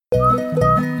Thanks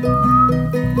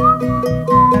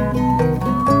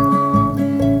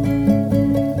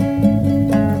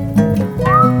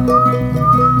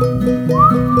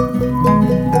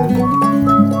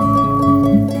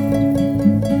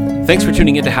for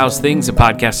tuning into How's Things, a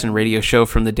podcast and radio show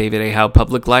from the David A. Howe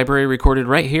Public Library, recorded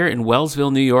right here in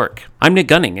Wellsville, New York. I'm Nick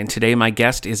Gunning, and today my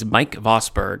guest is Mike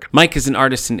Vosburgh. Mike is an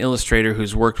artist and illustrator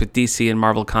who's worked with DC and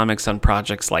Marvel Comics on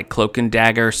projects like Cloak and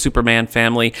Dagger, Superman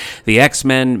Family, the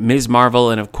X-Men, Ms. Marvel,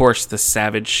 and of course, the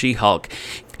Savage She-Hulk.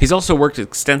 He's also worked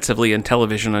extensively in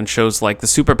television on shows like the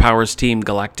Superpowers Team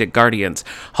Galactic Guardians,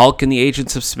 Hulk and the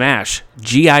Agents of Smash,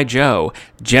 G.I. Joe,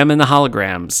 Jem and the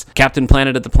Holograms, Captain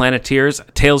Planet of the Planeteers,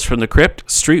 Tales from the Crypt,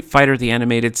 Street Fighter the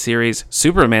Animated Series,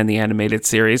 Superman the Animated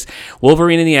Series,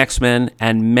 Wolverine and the X-Men,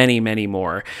 and many, many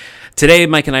more. Today,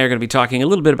 Mike and I are going to be talking a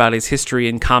little bit about his history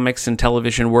in comics and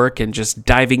television work and just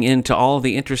diving into all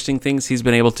the interesting things he's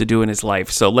been able to do in his life.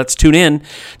 So let's tune in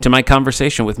to my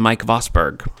conversation with Mike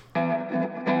Vosburgh.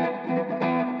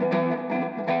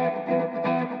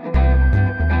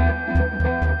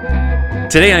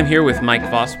 Today I'm here with Mike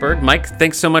Vosburgh. Mike,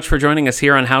 thanks so much for joining us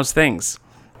here on How's Things.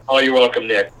 Oh, you're welcome,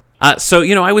 Nick. So,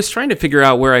 I was trying to figure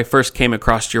out where I first came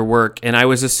across your work, and I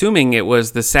was assuming it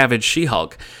was the Savage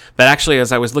She-Hulk. But actually,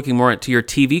 as I was looking more into your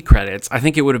TV credits, I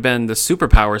think it would have been the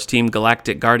Superpowers Team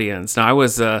Galactic Guardians. Now, I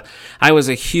was a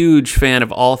huge fan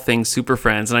of all things Super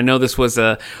Friends, and I know this was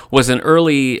an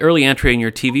early entry in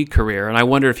your TV career. And I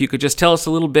wonder if you could just tell us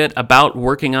a little bit about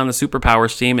working on the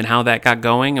Superpowers team and how that got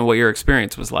going and what your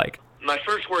experience was like. My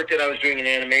first work that I was doing in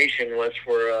animation was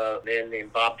for a man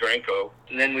named Bob Dranko,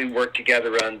 and then we worked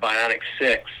together on Bionic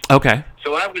 6. Okay.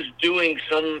 So I was doing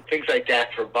some things like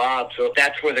that for Bob, so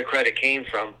that's where the credit came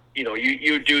from.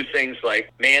 You do things like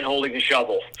man holding a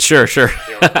shovel. Sure. So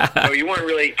I wasn't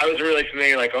really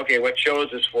familiar, like, okay, what show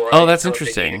is this for? Oh, that's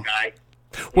interesting.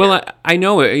 Well, I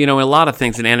know, a lot of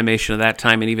things in animation at that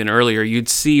time and even earlier, you'd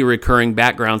see recurring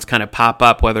backgrounds kind of pop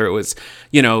up, whether it was,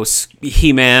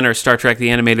 He-Man or Star Trek, the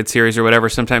animated series or whatever.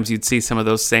 Sometimes you'd see some of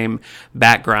those same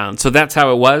backgrounds. So that's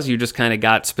how it was? You just kind of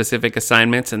got specific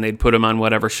assignments and they'd put them on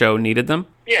whatever show needed them?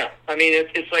 Yeah. I mean,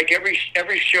 it's like every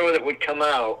show that would come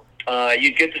out,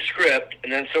 you'd get the script,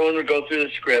 and then someone would go through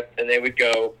the script, and they would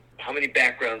go how many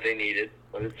backgrounds they needed,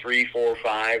 whether 3, 4,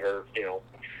 5, or,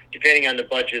 depending on the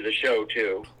budget of the show,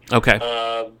 too. Okay.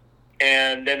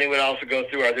 And then they would also go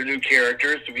through, are there new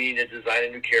characters? Do we need to design a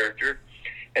new character?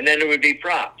 And then it would be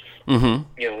props. Mm-hmm.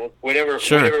 Whatever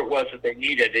it was that they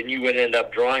needed, and you would end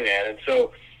up drawing that. And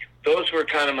so those were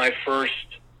kind of the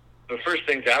first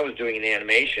things I was doing in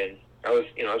animation. I was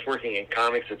working in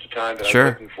comics at the time, but I was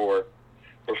looking for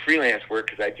freelance work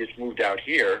because I just moved out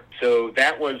here. So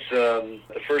that was the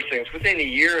first things. Within a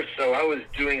year or so, I was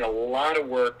doing a lot of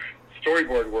work,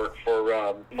 storyboard work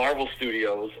for Marvel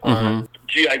Studios on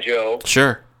G.I. Joe.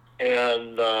 Sure.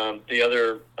 And the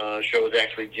other show was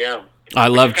actually Jem. I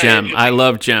love Jem. I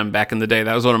loved Jem back in the day.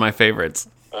 That was one of my favorites.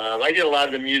 I did a lot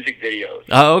of the music videos.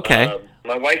 Oh, okay.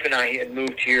 My wife and I had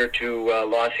moved here to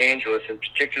Los Angeles, and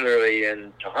particularly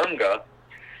in Tujunga,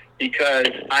 because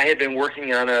I had been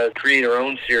working on a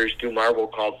create-our-own series through Marvel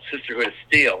called Sisterhood of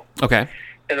Steel. Okay.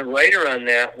 And the writer on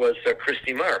that was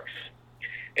Christy Marks.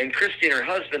 And Christy and her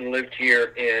husband lived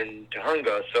here in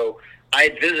Tujunga, so I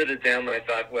had visited them, and I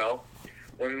thought, well,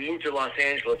 when we move to Los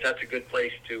Angeles, that's a good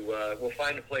place to, we'll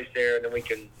find a place there, and then we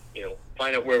can,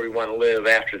 find out where we want to live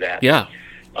after that. Yeah.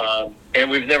 And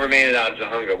we've never made it out of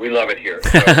Tujunga. We love it here.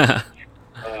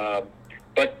 So,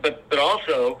 but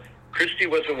also, Christy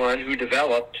was the one who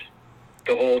developed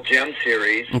the whole Jem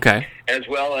series. Okay. As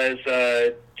well as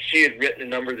she had written a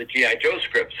number of the G.I. Joe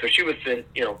scripts. So she was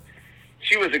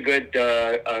she was a good,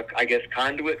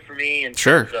 conduit for me in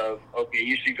terms of, okay,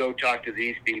 you should go talk to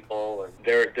these people, and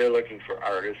they're looking for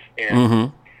artists.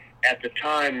 And at the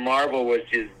time, Marvel was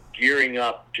just gearing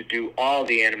up to do all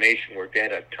the animation work. They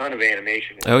had a ton of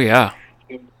animation work. Oh, yeah.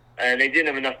 And they didn't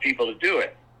have enough people to do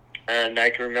it. And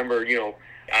I can remember,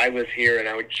 I was here, and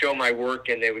I would show my work,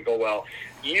 and they would go, well,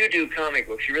 you do comic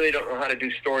books. You really don't know how to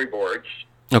do storyboards.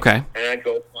 Okay. And I'd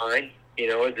go, fine.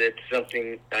 It's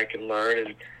something I can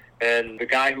learn. And the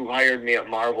guy who hired me at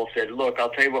Marvel said, look, I'll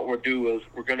tell you what we'll do is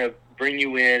we're going to bring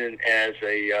you in as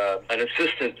an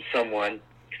assistant to someone,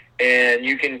 and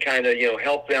you can kind of,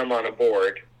 help them on a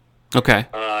board. Okay.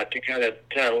 To kind of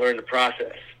learn the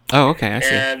process. Oh, okay, I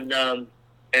see.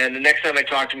 And the next time I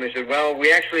talked to him, I said, well,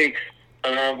 we actually,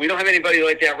 we don't have anybody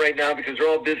like that right now because they're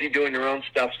all busy doing their own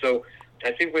stuff, so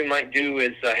I think we might do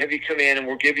is have you come in and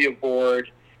we'll give you a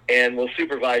board and we'll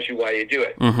supervise you while you do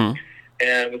it. And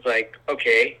it was like,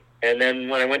 okay. And then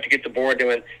when I went to get the board, they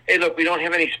went, "Hey, look, we don't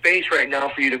have any space right now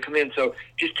for you to come in, so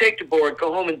just take the board,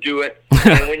 go home and do it,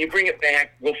 and when you bring it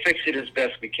back, we'll fix it as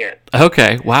best we can."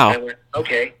 Okay, wow. And I went,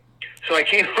 "Okay." So I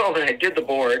came home and I did the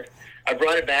board. I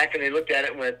brought it back, and they looked at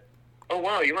it and went, "Oh,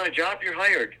 wow, you want a job? You're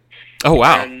hired." Oh,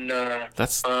 wow. And,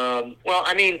 that's... well,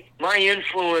 I mean, my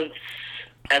influence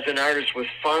as an artist was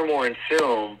far more in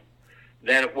film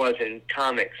than it was in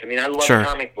comics. I mean, I love Sure.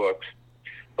 comic books,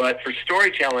 but for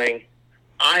storytelling,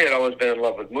 I had always been in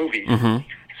love with movies. Mm-hmm.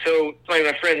 So, like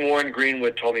my friend Warren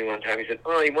Greenwood told me one time, he said,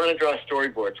 "Oh, you want to draw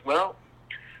storyboards? Well,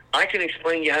 I can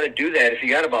explain to you how to do that if you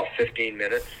got about 15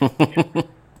 minutes."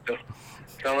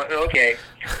 So okay.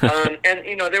 And,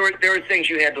 you know, there were things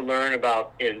you had to learn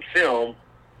about in film.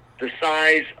 The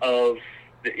size of,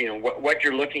 you know, what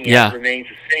you're looking at remains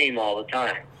the same all the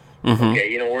time. Mm-hmm. Okay,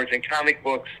 you know, whereas in comic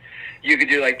books, you could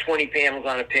do like 20 panels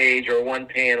on a page or one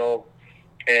panel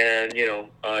and, you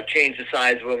know, change the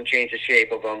size of them, change the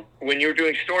shape of them. When you were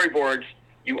doing storyboards,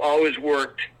 you always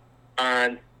worked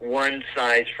on one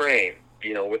size frame,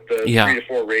 you know, with the 3 to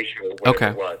 4 ratio, whatever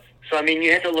it was. So, I mean,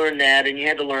 you had to learn that, and you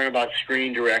had to learn about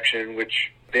screen direction,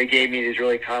 which they gave me these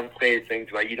really complicated things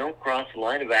about you don't cross the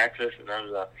line of axis and blah, blah,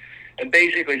 blah. And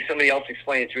basically somebody else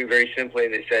explained it to me very simply,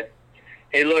 and they said,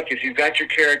 "Hey, look, if you've got your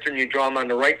character and you draw him on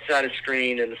the right side of the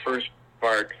screen in the first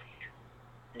part,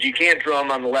 you can't draw him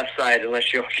on the left side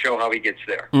unless you show how he gets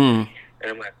there." And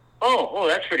I went, oh,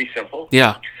 that's pretty simple.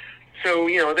 Yeah. So,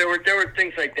 you know, there were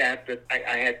things like that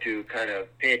I had to kind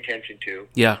of pay attention to.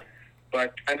 Yeah.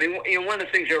 But, I mean, you know, one of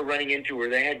the things they were running into where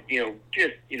they had, you know,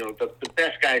 just, you know, the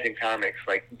best guys in comics,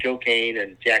 like Gil Kane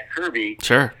and Jack Kirby,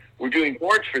 were doing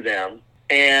boards for them,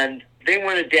 and they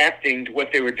weren't adapting to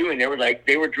what they were doing. They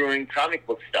were drawing comic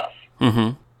book stuff.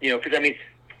 Mm-hmm. You know, because, I mean,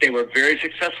 they were very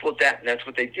successful at that, and that's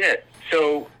what they did.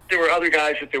 So there were other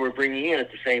guys that they were bringing in at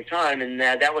the same time, and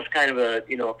that was kind of a,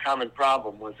 you know, a common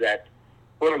problem was that,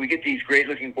 well, we get these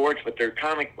great-looking boards, but they're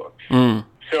comic books.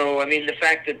 So, I mean, the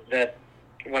fact that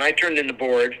when I turned in the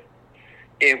board,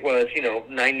 it was, you know,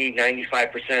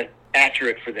 95%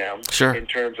 accurate for them in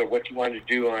terms of what you wanted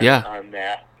to do on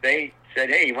that. They said,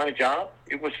 "Hey, you want a job?"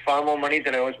 It was far more money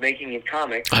than I was making in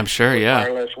comics. I'm sure,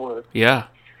 far less work. Yeah.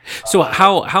 So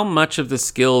how much of the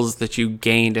skills that you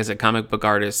gained as a comic book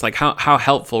artist, like how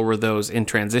helpful were those in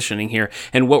transitioning here?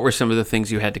 And what were some of the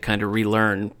things you had to kind of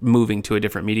relearn moving to a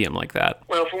different medium like that?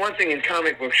 Well, for one thing, in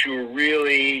comic books,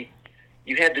 you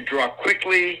had to draw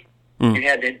quickly, you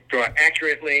had to draw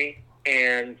accurately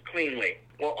and cleanly.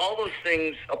 Well, all those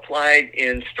things applied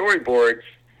in storyboards,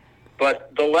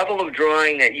 but the level of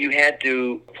drawing that you had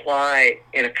to apply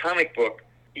in a comic book,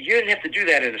 you didn't have to do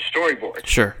that in a storyboard.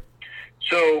 Sure.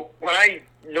 So what I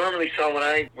normally saw when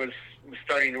I was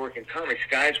starting to work in comics,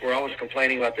 guys were always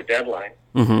complaining about the deadline.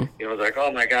 Mm-hmm. You know, it's like,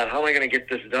 oh my God, how am I going to get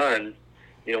this done?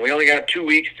 You know, we only got 2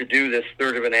 weeks to do this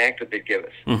third of an act that they'd give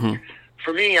us. Mm-hmm.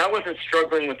 For me, I wasn't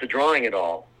struggling with the drawing at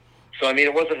all. So, I mean,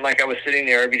 it wasn't like I was sitting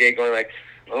there every day going like,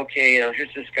 okay, you know,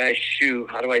 here's this guy's shoe.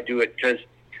 How do I do it? Because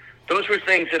those were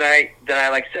things that I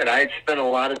like I said, I had spent a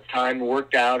lot of time,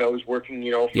 worked out. I was working,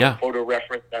 you know, for photo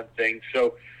reference on things.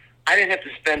 So I didn't have to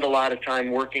spend a lot of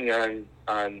time working on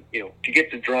you know, to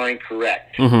get the drawing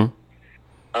correct.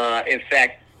 Mm-hmm. In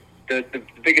fact, the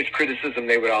biggest criticism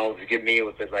they would always give me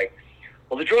was that, like,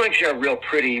 well, the drawings are real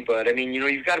pretty, but, I mean, you know,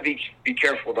 you've got to be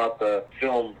careful about the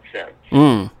film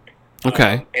sense.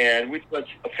 Okay. And which was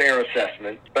a fair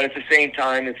assessment. But at the same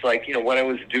time, it's like, you know, what I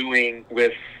was doing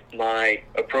with my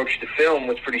approach to film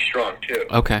was pretty strong, too.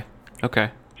 Okay.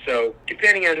 So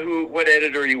depending on what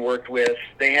editor you worked with,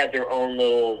 they had their own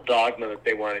little dogma that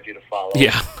they wanted you to follow.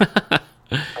 Yeah.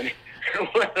 I mean,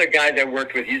 one of the guys I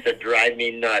worked with used to drive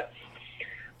me nuts.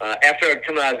 After I'd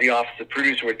come out of the office, the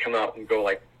producer would come out and go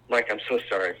like, "Mike, I'm so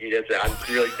sorry." He does that. I'm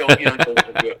really don't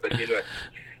listen to it, but you do it.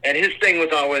 And his thing was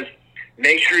always,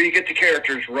 make sure you get the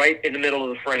characters right in the middle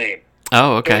of the frame.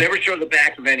 Oh, okay. Don't ever show the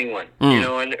back of anyone. You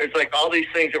know, and it's like all these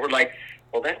things that were like,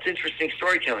 well, that's interesting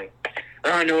storytelling.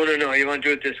 Oh, no, you want to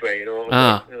do it this way, you know?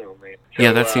 Like, oh, man. So,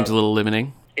 yeah, that seems a little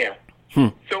limiting. Yeah.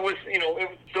 So it was, you know,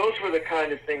 those were the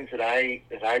kind of things that I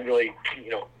really,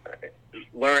 you know,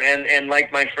 learned. And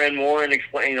like my friend Warren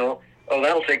explained, you know, oh,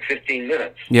 that'll take 15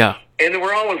 minutes. Yeah. And there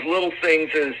were always little things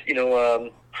as, you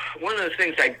know, one of the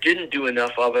things I didn't do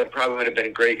enough of, it probably would have been a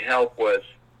great help, was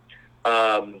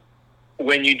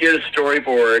when you did a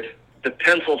storyboard, the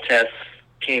pencil tests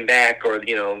came back, or,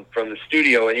 you know, from the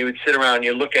studio, and you would sit around and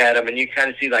you look at them and you kind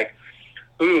of see like,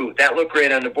 ooh, that looked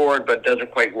great on the board, but doesn't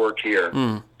quite work here.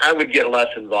 I would get less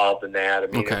involved in that. I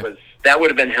mean, that would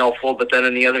have been helpful, but then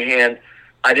on the other hand,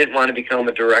 I didn't want to become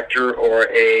a director or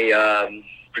a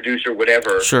producer,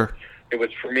 whatever. Sure.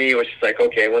 for me, it was just like,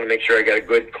 okay, I want to make sure I got a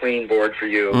good, clean board for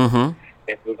you, and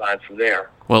move on from there.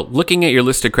 Well, looking at your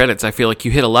list of credits, I feel like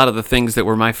you hit a lot of the things that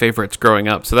were my favorites growing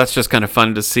up. So that's just kind of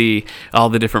fun to see all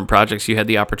the different projects you had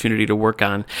the opportunity to work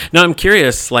on. Now, I'm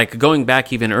curious, like going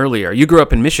back even earlier, you grew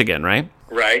up in Michigan, right?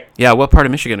 Right. Yeah, what part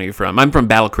of Michigan are you from? I'm from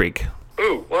Battle Creek.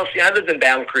 Ooh, well, see, I lived in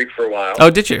Battle Creek for a while. Oh,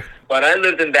 did you? But I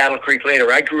lived in Battle Creek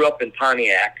later. I grew up in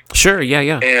Pontiac. Sure,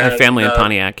 yeah. I have family in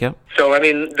Pontiac, yep. So, I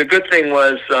mean, the good thing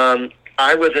was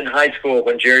I was in high school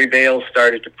when Jerry Bales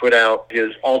started to put out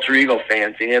his Alter Ego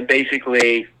fanzine and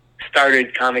basically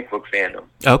started comic book fandom.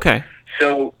 Okay.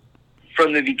 So,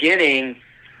 from the beginning,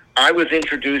 I was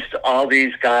introduced to all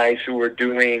these guys who were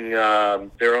doing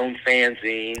their own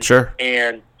fanzines. Sure.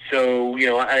 And so,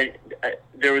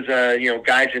 there was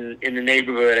guys in the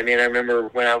neighborhood. I mean, I remember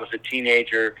when I was a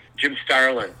teenager, Jim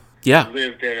Starlin. Yeah.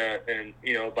 Lived in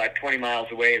about 20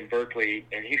 miles away in Berkeley,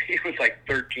 and he was like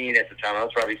 13 at the time. I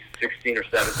was probably 16 or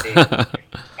 17.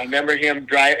 I remember him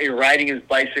riding his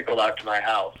bicycle out to my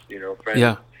house, friends.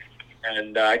 Yeah.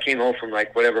 And I came home from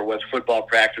like whatever it was, football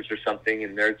practice or something,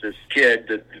 and there's this kid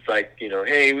that's like,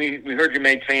 hey, we heard you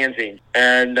made fanzine.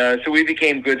 And so we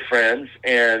became good friends,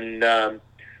 and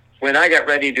when I got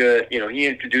ready to, he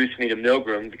introduced me to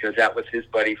Milgram because that was his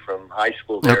buddy from high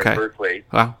school there in Berkeley.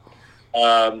 Wow.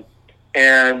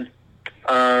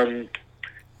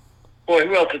 Boy,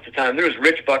 who else at the time? There was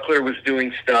Rich Buckler was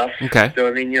doing stuff. Okay. So,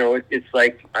 I mean, it's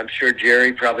like, I'm sure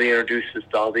Jerry probably introduced us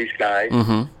to all these guys.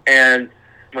 Mm-hmm. And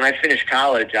when I finished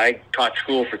college, I taught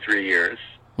school for 3 years.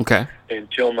 Okay.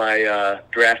 Until my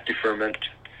draft deferment.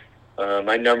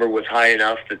 My number was high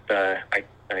enough that I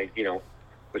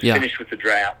was finished with the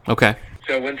draft. Okay.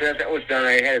 So when that was done,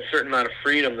 I had a certain amount of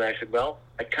freedom that I said, well,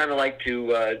 I'd kind of like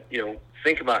to,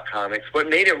 think about comics. What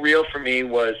made it real for me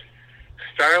was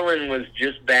Starlin was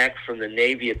just back from the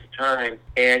Navy at the time,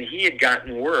 and he had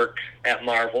gotten work at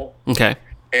Marvel. Okay.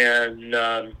 And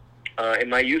in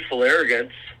my youthful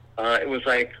arrogance, it was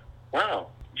like, wow,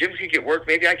 Jim could get work.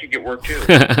 Maybe I could get work too.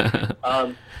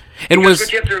 And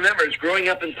what you have to remember is growing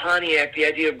up in Pontiac, the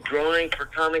idea of drawing for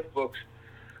comic books,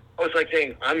 I was like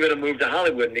saying, I'm going to move to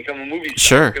Hollywood and become a movie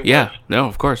star. Sure, no,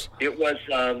 of course. It was,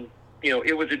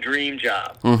 it was a dream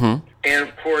job. Mm-hmm. And,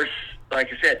 of course, like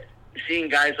I said, seeing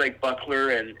guys like Buckler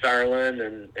and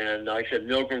Starlin and like I said,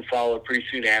 Milgram followed pretty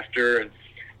soon after. And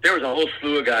there was a whole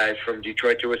slew of guys from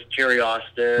Detroit. There was Terry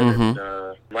Austin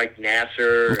and Mike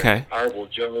Nasser and Arvil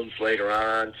Jones later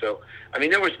on. So, I mean,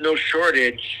 there was no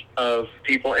shortage of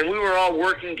people. And we were all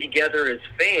working together as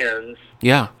fans.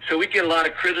 Yeah. So we get a lot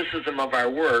of criticism of our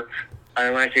work.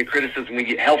 And when I say criticism, we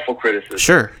get helpful criticism.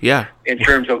 Sure, yeah. In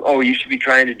terms of, you should be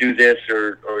trying to do this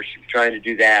or you should be trying to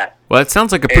do that. Well, it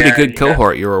sounds like a pretty good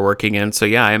cohort you were working in. So,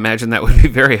 yeah, I imagine that would be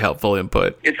very helpful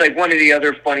input. It's like one of the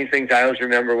other funny things I always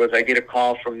remember was I get a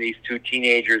call from these two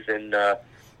teenagers in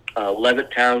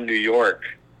Levittown, New York,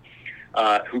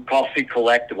 who called me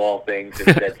Collect of all things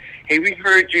and said, hey, we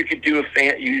heard you could do a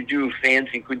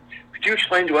fanzine. Could you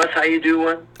explain to us how you do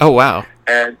one? Oh, wow.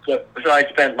 And so I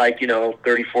spent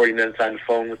 30, 40 minutes on the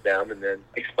phone with them and then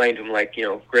explained to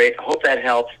them great, I hope that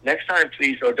helps. Next time,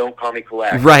 please, don't call me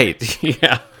Collect. Right,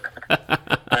 yeah.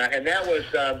 And that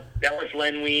was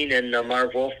Len Wein and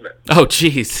Marv Wolfman. Oh,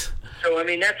 jeez. So, I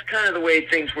mean, that's kind of the way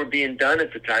things were being done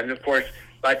at the time. And, of course,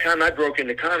 by the time I broke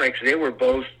into comics, they were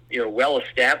both, well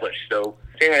established. So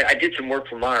I did some work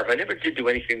for Marv. I never did do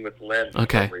anything with Len for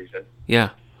some reason. Yeah.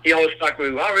 He always talked to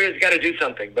me, he's got to do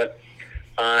something, but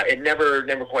it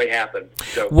never quite happened.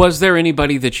 So, was there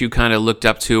anybody that you kind of looked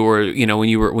up to, or when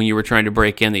you were trying to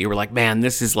break in, that you were like, man,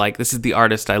 this is the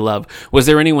artist I love? Was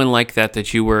there anyone like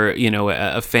that you were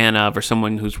a fan of, or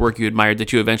someone whose work you admired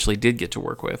that you eventually did get to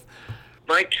work with?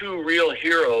 My two real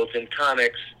heroes in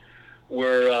comics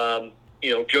were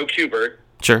Joe Kubert.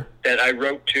 Sure. That I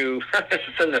wrote to. I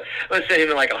sent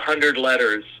him 100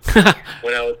 letters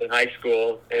when I was in high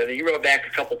school, and he wrote back a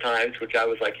couple times, which I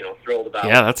was thrilled about.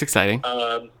 Yeah, that's exciting.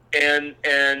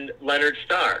 And Leonard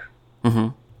Starr. Mm-hmm.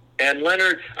 And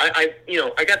Leonard,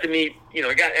 I got to meet,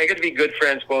 I got to be good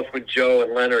friends both with Joe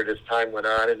and Leonard as time went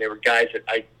on, and they were guys that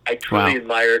I truly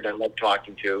admired and I loved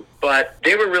talking to. But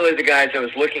they were really the guys I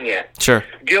was looking at. Sure.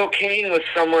 Gil Kane was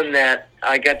someone that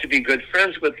I got to be good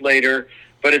friends with later.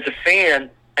 But as a fan,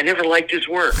 I never liked his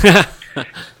work.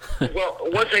 Well,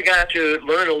 once I got to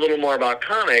learn a little more about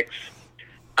comics,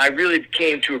 I really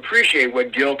came to appreciate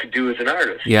what Gil could do as an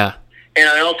artist. Yeah. And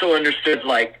I also understood,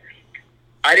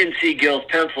 I didn't see Gil's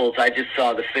pencils. I just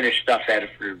saw the finished stuff that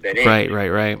had been inked.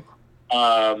 Right.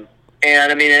 And,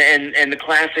 I mean, and the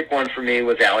classic one for me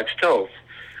was Alex Toth.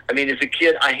 I mean, as a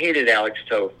kid, I hated Alex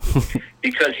Toth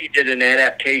because he did an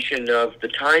adaptation of The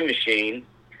Time Machine.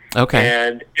 Okay.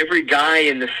 And every guy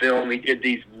in the film, he did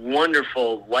these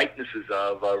wonderful likenesses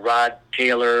of Rod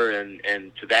Taylor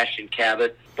and Sebastian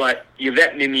Cabot. But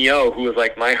Yvette Mimieux, who was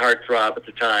like my heartthrob at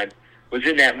the time, was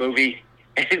in that movie.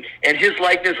 And his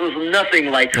likeness was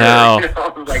nothing like her. Oh. You know, I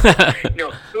was like,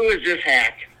 who is this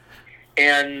hack?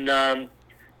 And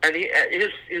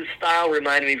his style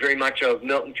reminded me very much of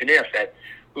Milton Caniff,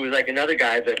 who was like another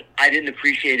guy that I didn't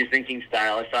appreciate his thinking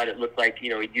style. I thought it looked like, he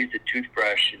used a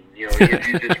toothbrush and, he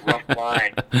used this rough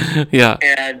line. Yeah.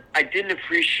 And I didn't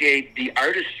appreciate the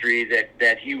artistry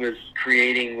that he was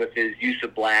creating with his use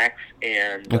of blacks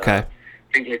and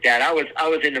things like that. I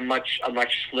was in a much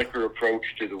slicker approach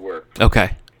to the work.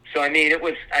 Okay. So, I mean,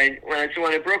 when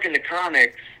I broke into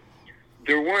comics,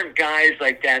 there weren't guys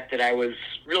like that I was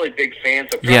really big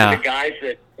fans of. Probably the guys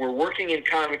that were working in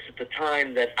comics at the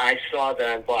time that I saw that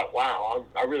I thought, wow,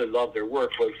 I really love their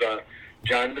work, was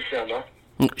John Buscema.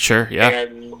 Sure, yeah.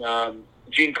 And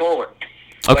Gene Colan.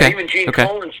 Okay. But even Gene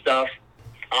Colan stuff,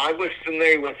 I was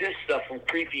familiar with his stuff from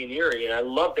Creepy and Eerie, and I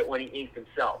loved it when he inked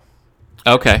himself.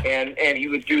 Okay. And he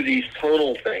would do these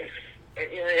tonal things.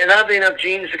 And oddly enough,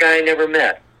 Gene's the guy I never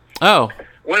met. Oh.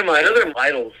 One of my other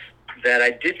idols that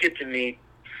I did get to meet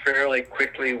fairly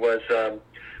quickly was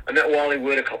I met Wally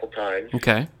Wood a couple times.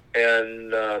 Okay.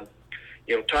 And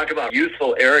talk about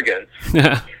youthful arrogance.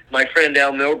 My friend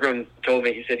Al Milgram told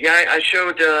me, he said, "Yeah, I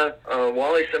showed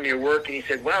Wally some of your work, and he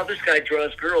said, wow, this guy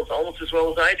draws girls almost as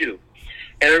well as I do."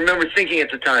 And I remember thinking at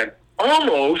the time,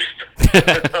 almost.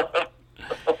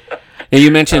 Yeah,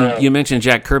 you mentioned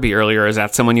Jack Kirby earlier. Is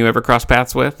that someone you ever crossed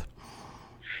paths with?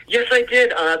 Yes, I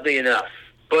did, oddly enough.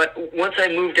 But once I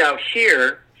moved out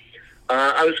here,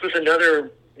 I was with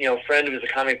another friend who was a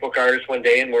comic book artist one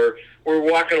day, and we're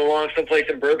walking along someplace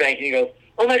in Burbank, and he goes,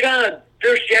 "Oh my God,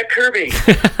 there's Jack Kirby!"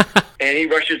 And he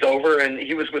rushes over, and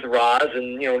he was with Roz,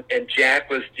 and and Jack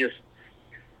was just,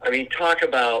 I mean, talk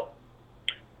about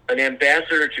an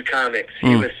ambassador to comics.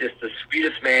 He was just the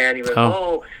sweetest man. He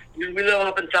was, we live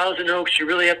up in Thousand Oaks. You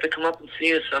really have to come up and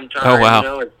see us sometime. Oh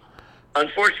wow! And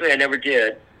unfortunately, I never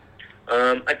did.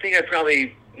 I think I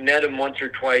probably met him once or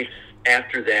twice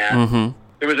after that. Mm-hmm.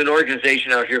 There was an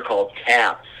organization out here called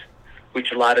TAPS,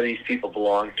 which a lot of these people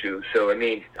belong to. So, I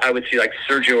mean, I would see like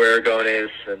Sergio Aragones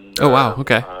and oh wow,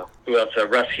 okay. Who else?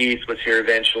 Russ Heath was here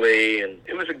eventually, and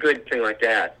it was a good thing like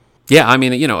that. Yeah, I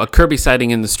mean, a Kirby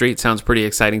sighting in the street sounds pretty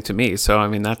exciting to me. So, I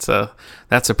mean, that's a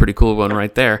pretty cool one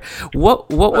right there. What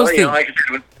was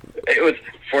it was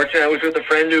fortunate I was with a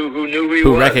friend who knew who he was.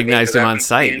 Who recognized him on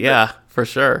sight, yeah, for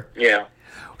sure. Yeah.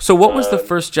 So what was the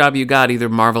first job you got, either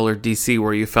Marvel or DC,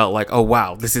 where you felt like, oh,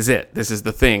 wow, this is it. This is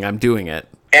the thing. I'm doing it.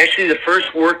 Actually, the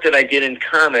first work that I did in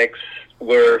comics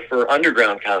were for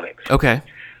Underground Comics. Okay.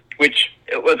 Which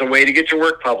it was a way to get your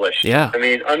work published. Yeah. I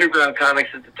mean, Underground Comics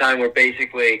at the time were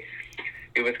basically,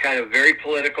 it was kind of very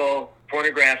political,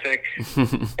 pornographic,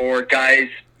 or guys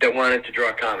that wanted to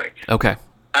draw comics. Okay.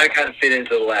 I kind of fit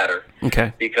into the latter.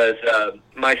 Okay. Because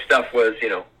my stuff was,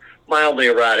 mildly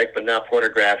erotic, but not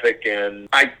pornographic, and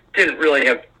I didn't really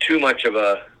have too much of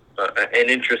an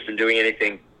interest in doing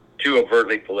anything too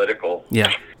overtly political.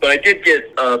 Yeah. But I did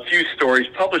get a few stories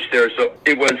published there, so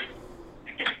it was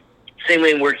same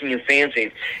way in working in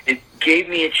fanzines. It gave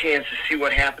me a chance to see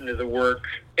what happened to the work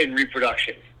in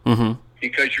reproduction. Mm-hmm.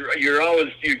 Because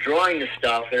you're drawing the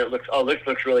stuff, and it looks, this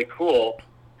looks really cool,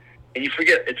 and you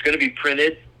forget it's going to be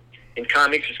printed. In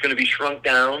comics, it's going to be shrunk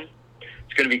down.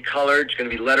 It's going to be colored. It's going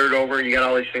to be lettered over. You got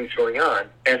all these things going on.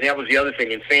 And that was the other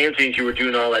thing. In fanzines, you were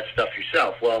doing all that stuff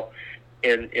yourself. Well,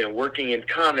 in working in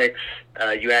comics,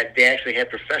 they actually had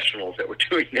professionals that were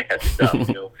doing that stuff.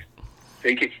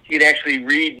 You'd actually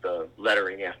read the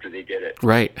lettering after they did it.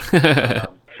 Right. So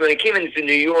when I came into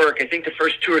New York, I think the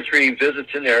first 2 or 3 visits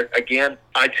in there, again,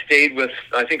 I'd stayed with,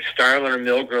 I think, Starlin or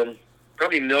Milgram.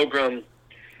 Probably Milgram,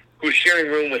 who was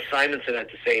sharing room with Simonson at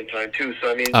the same time, too.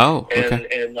 So, I mean,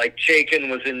 and like Chaykin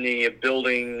was in the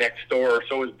building next door,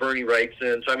 so was Bernie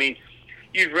Wrightson. So, I mean,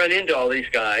 you'd run into all these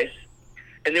guys,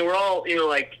 and they were all,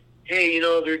 like, hey,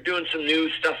 they're doing some new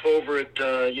stuff over at,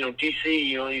 DC,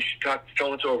 you should talk to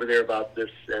so-and-so over there about this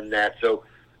and that. So,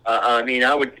 I mean,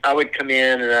 I would come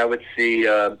in and I would see,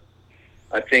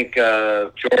 I think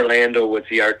Joe Orlando was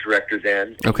the art director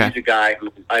then. Okay. He's a guy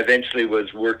who I eventually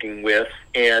was working with,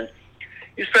 and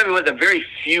he's probably one of the very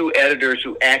few editors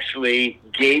who actually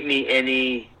gave me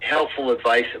any helpful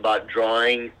advice about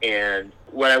drawing and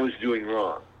what I was doing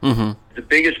wrong. Mm-hmm. The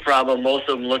biggest problem, most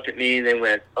of them looked at me and they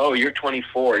went, "Oh, you're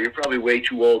 24. You're probably way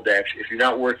too old, actually, if you're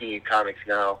not working in comics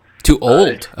now." Too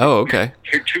old? Oh, okay.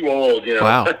 You're too old,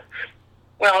 Wow.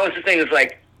 Well, that's the thing. Is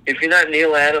like, if you're not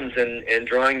Neil Adams and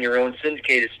drawing your own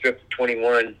syndicated strip at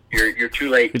 21, you're too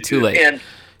late. You're too late. And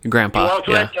grandpa. You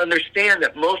also have to understand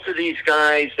that most of these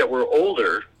guys that were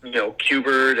older,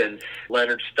 Kubert and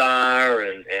Leonard Starr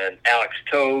and Alex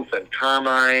Toth and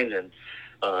Carmine and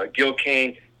Gil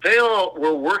Kane, they all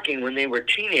were working when they were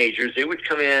teenagers. They would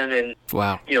come in and,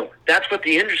 that's what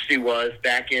the industry was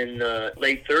back in the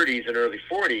late 30s and early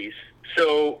 40s.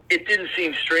 So it didn't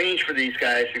seem strange for these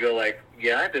guys to go like,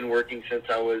 yeah, I've been working since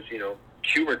I was,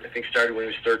 Kubert, I think, started when he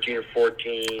was 13 or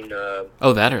 14.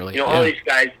 That early. All these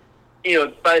guys,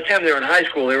 by the time they were in high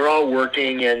school, they were all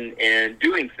working and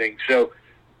doing things. So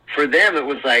for them, it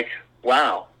was like,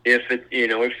 wow,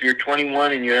 if you're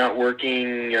 21 and you're not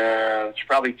working, it's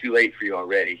probably too late for you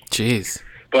already. Jeez.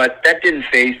 But that didn't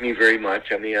faze me very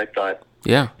much. I mean, I thought,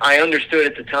 I understood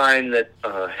at the time that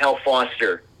Hal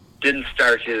Foster didn't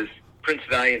start his Prince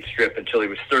Valiant strip until he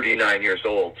was 39 years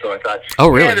old. So I thought,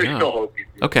 really? There's still hope.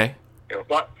 Okay.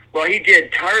 Well, he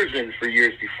did Tarzan for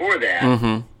years before that.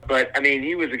 Mm-hmm. But, I mean,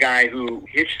 he was a guy who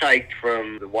hitchhiked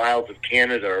from the wilds of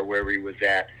Canada or wherever he was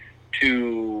at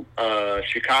to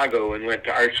Chicago and went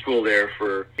to art school there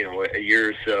for, a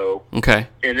year or so. Okay.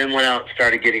 And then went out and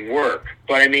started getting work.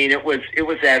 But, I mean, it was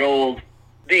that old,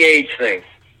 the age thing.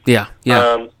 Yeah.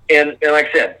 And like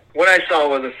I said, what I saw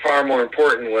was far more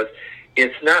important was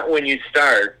it's not when you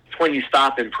start, it's when you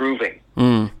stop improving.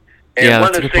 Mm. And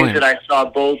one of the things that I saw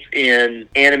both in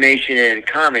animation and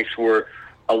comics were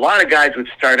a lot of guys would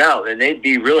start out and they'd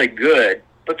be really good,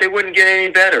 but they wouldn't get any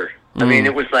better. I mean,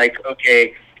 it was like,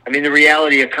 okay, I mean, the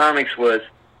reality of comics was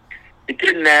it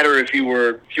didn't matter if you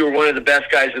were one of the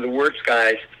best guys or the worst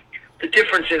guys. The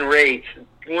difference in rates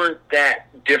weren't that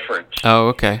different. Oh,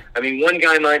 okay. I mean, one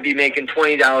guy might be making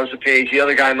 $20 a page, the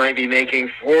other guy might be making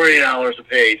 $40 a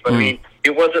page. But I mean,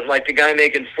 it wasn't like the guy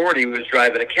making 40 was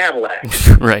driving a Cadillac.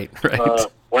 Right.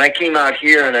 When I came out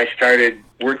here and I started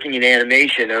working in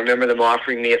animation, I remember them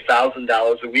offering me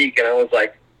 $1,000 a week, and I was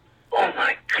like, "Oh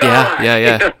my God!"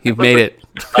 Yeah. You've made it.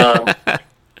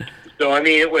 So I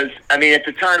mean, at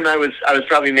the time I was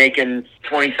probably making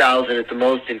 $20,000 at the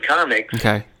most in comics.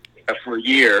 Okay. For a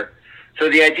year. So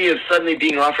the idea of suddenly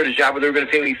being offered a job where they were going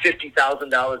to pay me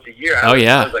 $50,000 a year,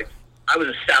 I was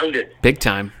astounded. Big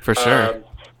time, for sure.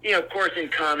 Of course, in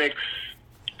comics,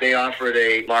 they offered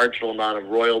a marginal amount of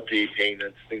royalty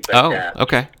payments, things like that. Oh,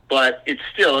 okay. But it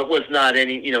was not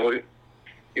any,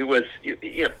 it was,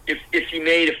 if you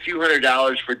made a few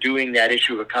 $100s for doing that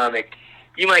issue of a comic,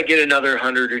 you might get another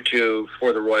 100 or two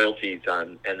for the royalties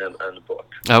on the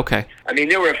book. Okay. I mean,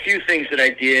 there were a few things that I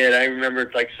did. I remember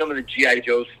like some of the G.I.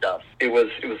 Joe stuff. It was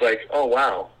like, oh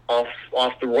wow,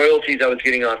 off the royalties I was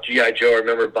getting off G.I. Joe, I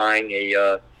remember buying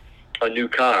a new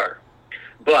car.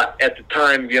 But at the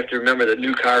time, you have to remember that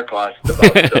new car cost about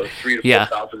 $3,000 to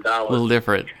 $4,000. A little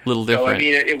different. So I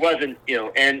mean, it wasn't,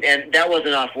 and that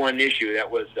wasn't off one issue. That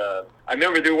was. I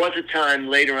remember there was a time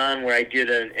later on where I did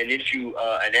an issue,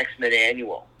 an X-Men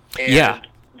annual. And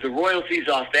the royalties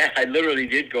off that, I literally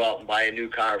did go out and buy a new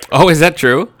car. Oh, is that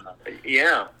true?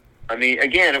 Yeah. I mean,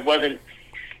 again, it wasn't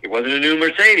a new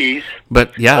Mercedes.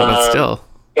 But but still.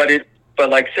 But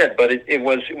like I said, it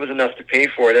was enough to pay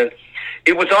for it. And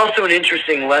it was also an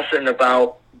interesting lesson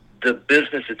about the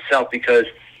business itself because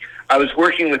I was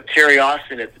working with Terry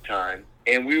Austin at the time,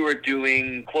 and we were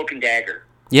doing Cloak and Dagger.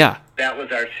 Yeah. That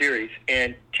was our series.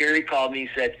 And Terry called me and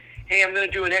said, "Hey, I'm going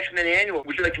to do an X-Men annual.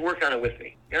 Would you like to work on it with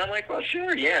me?" And I'm like, "Well,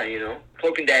 sure, yeah,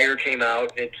 Cloak and Dagger came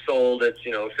out, and it sold, if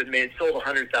it sold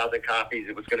 100,000 copies,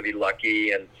 it was going to be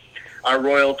lucky. And our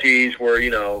royalties were,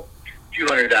 a few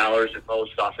 $100 at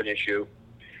most off an issue.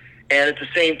 And at the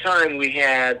same time, we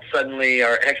had suddenly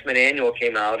our X-Men annual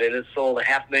came out, and it sold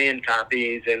 500,000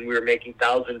 copies, and we were making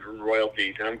thousands in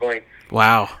royalties. And I'm going,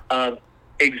 wow.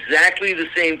 Exactly the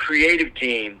same creative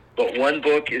team, but one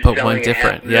book is selling one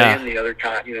different. 500,000, the other,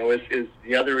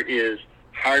 the other is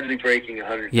hardly breaking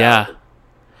 100,000. Yeah.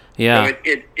 So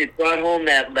it brought home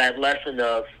that lesson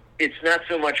of it's not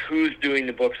so much who's doing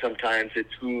the book sometimes,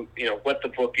 it's who, what the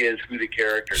book is, who the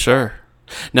characters are. Sure.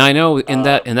 Now I know in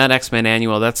that X-Men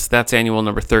annual, that's annual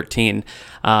number 13.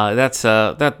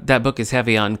 That book is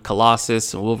heavy on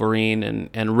Colossus and Wolverine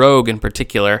and Rogue in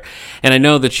particular. And I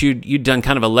know that you'd done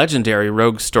kind of a legendary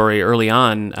Rogue story early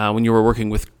on when you were working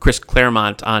with Chris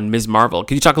Claremont on Ms. Marvel.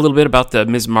 Could you talk a little bit about the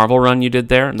Ms. Marvel run you did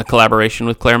there and the collaboration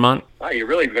with Claremont? Wow, you're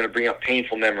really going to bring up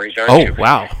painful memories, aren't you? Oh,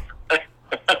 wow.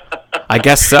 I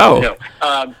guess so. No.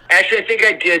 Actually,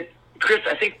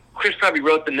 I think Chris probably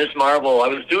wrote the Ms. Marvel. I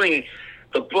was doing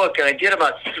the book, and I did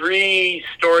about 3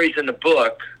 stories in the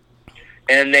book,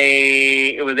 and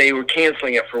they were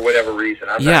canceling it for whatever reason.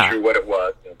 I'm not sure what it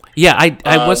was. Yeah,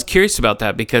 I was curious about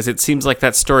that because it seems like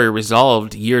that story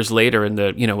resolved years later in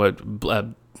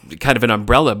the kind of an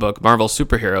umbrella book, Marvel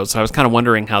Superheroes. So I was kind of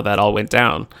wondering how that all went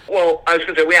down. Well, I was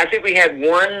going to say, I think we had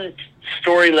one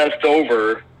story left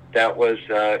over that was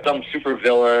some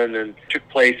supervillain and took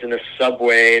place in a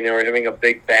subway, and they were having a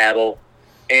big battle.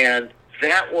 And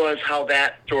that was how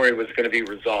that story was going to be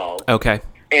resolved. Okay.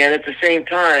 And at the same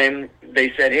time,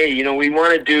 they said, hey, we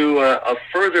want to do a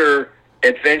further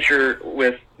adventure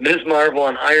with Ms. Marvel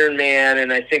and Iron Man,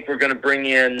 and I think we're going to bring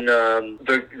in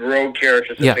the Rogue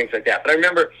characters and things like that. But I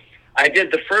remember I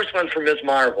did the first one for Ms.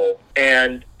 Marvel,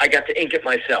 and I got to ink it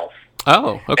myself.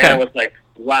 Oh, okay. And I was like,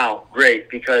 wow, great,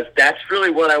 because that's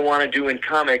really what I want to do in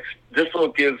comics. This will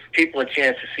give people a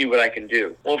chance to see what I can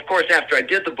do. Well, of course, after I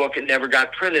did the book, it never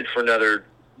got printed for another,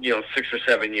 6 or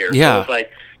 7 years. Yeah. So it was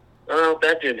like, oh,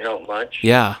 that didn't help much.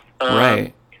 Yeah,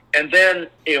 right. And then,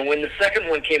 when the second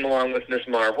one came along with Ms.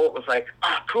 Marvel, it was like,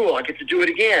 cool, I get to do it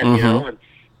again,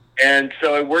 And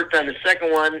so I worked on the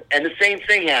second one, and the same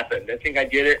thing happened. I think I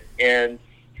did it, and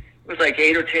it was like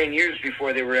 8 or 10 years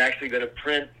before they were actually going to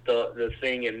print the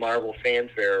thing in Marvel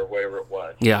Fanfare or whatever it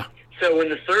was. Yeah. So when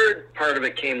the third part of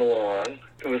it came along,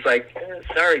 it was like,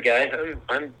 sorry guys,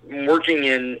 I'm working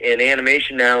in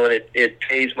animation now, and it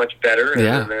pays much better,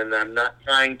 and I'm not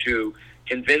trying to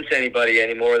convince anybody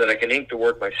anymore that I can ink the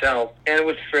work myself. And it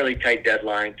was a fairly tight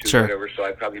deadline to whatever, so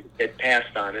I probably had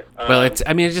passed on it. Well, I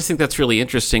just think that's really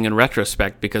interesting in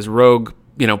retrospect, because Rogue,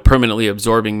 permanently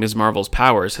absorbing Ms. Marvel's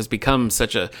powers has become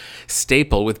such a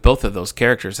staple with both of those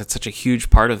characters. That's such a huge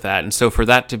part of that. And so for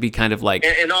that to be kind of like...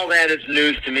 And all that is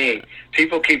news to me.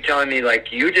 People keep telling me,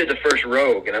 like, you did the first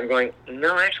Rogue. And I'm going,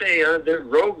 no, actually, the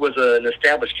Rogue was an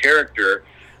established character.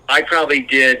 I probably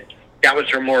did... That was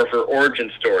more of her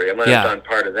origin story. I might have done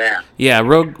part of that. Yeah,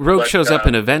 Rogue shows up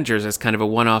in Avengers as kind of a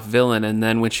one-off villain, and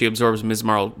then when she absorbs Ms.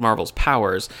 Marvel's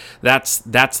powers, that's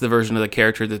the version of the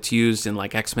character that's used in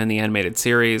like X-Men the Animated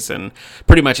Series, and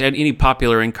pretty much any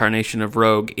popular incarnation of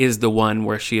Rogue is the one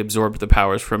where she absorbed the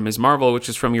powers from Ms. Marvel, which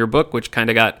is from your book, which kind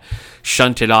of got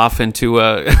shunted off into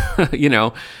a,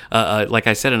 like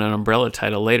I said, an umbrella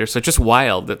title later. So just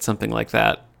wild that something like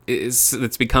that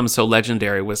it's become so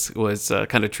legendary was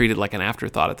kind of treated like an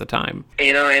afterthought at the time.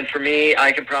 And for me,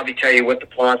 I can probably tell you what the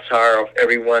plots are of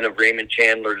every one of Raymond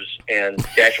Chandler's and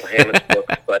Dashiell Hammett's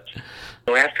books, but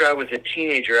after I was a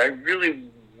teenager, I really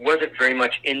wasn't very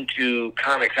much into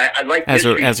comics. I liked as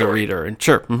a reader, and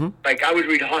sure. Mm-hmm. Like I would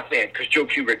read Hawkman because Joe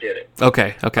Kubert did it.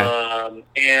 Okay.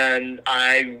 And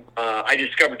I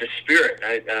discovered the Spirit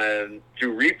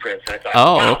through reprints. I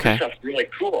thought, this stuff's really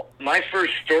cool. My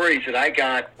first stories that I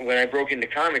got when I broke into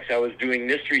comics, I was doing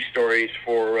mystery stories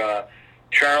for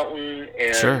Charlton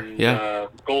and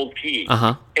Gold Key.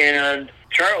 And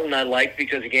Charlton I liked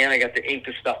because, again, I got to ink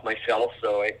the stuff myself,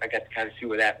 so I got to kind of see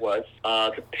where that was.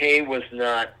 The pay was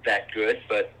not that good,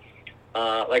 but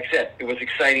like I said, it was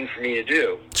exciting for me to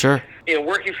do. Sure.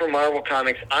 Working for Marvel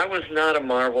Comics, I was not a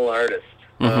Marvel artist.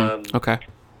 Okay.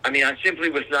 I mean, I simply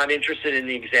was not interested in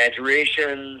the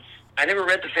exaggerations. I never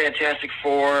read the Fantastic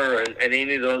Four and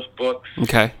any of those books.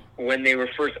 Okay. When they were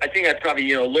first, I think I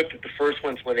probably, looked at the first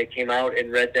ones when they came out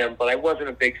and read them, but I wasn't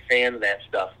a big fan of that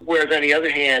stuff. Whereas on the other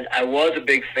hand, I was a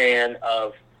big fan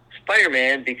of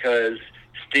Spider-Man because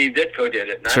Steve Ditko did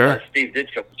it. And I thought Steve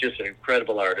Ditko was just an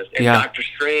incredible artist. And Doctor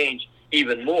Strange,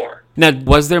 even more. Now,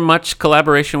 was there much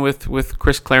collaboration with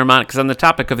Chris Claremont? Because on the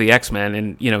topic of the X-Men,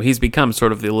 and he's become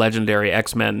sort of the legendary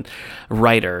X-Men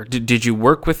writer. Did you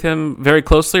work with him very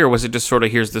closely, or was it just sort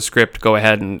of, here's the script, go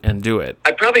ahead and do it?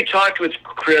 I probably talked with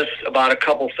Chris about a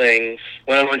couple things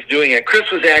when I was doing it.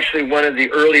 Chris was actually one of the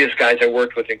earliest guys I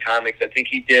worked with in comics. I think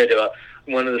he did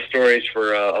one of the stories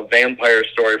for a vampire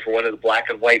story for one of the black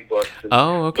and white books. And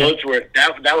okay. Those were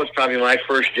that was probably my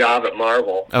first job at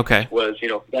Marvel. Okay. Was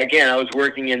again, I was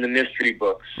working in the mystery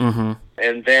books,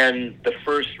 and then the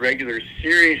first regular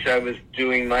series I was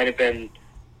doing might have been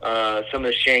some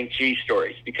of the Shang-Chi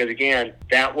stories, because again,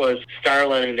 that was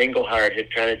Starlin and Englehart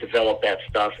had kind of developed that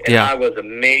stuff, and I was a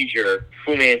major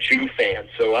Fu Manchu fan,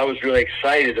 so I was really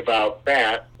excited about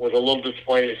that. Was a little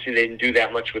disappointed to see they didn't do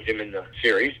that much with him in the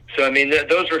series. So I mean,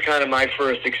 those were kind of my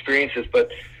first experiences,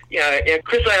 but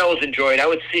Chris I always enjoyed. I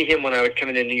would see him when I would come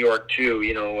into New York too,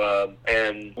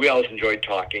 and we always enjoyed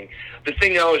talking. The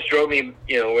thing that always drove me,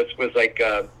 was like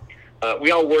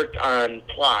we all worked on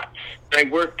plots. I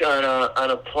worked on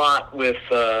a plot with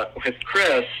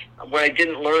Chris. What I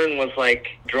didn't learn was like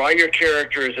draw your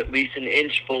characters at least an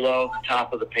inch below the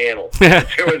top of the panel. There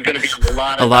was going to be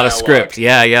a lot of script.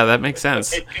 Yeah, that makes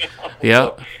sense.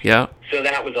 Yeah. So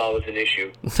that was always an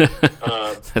issue.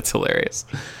 That's hilarious.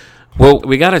 Well,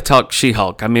 we got to talk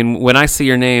She-Hulk. I mean, when I see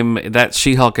your name, that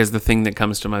She-Hulk is the thing that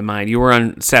comes to my mind. You were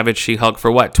on Savage She-Hulk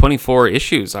for what, 24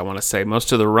 issues, I want to say,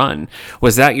 most of the run.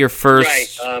 Was that your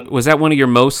first, right. Was that one of your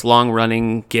most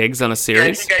long-running gigs on a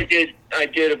series? Yeah, I think I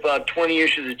did about 20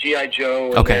 issues of G.I.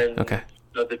 Joe. And okay.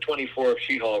 The 24 of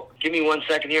She-Hulk. Give me 1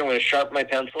 second here. I'm going to sharpen my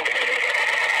pencil.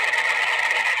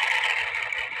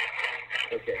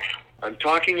 Okay. I'm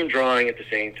talking and drawing at the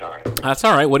same time. That's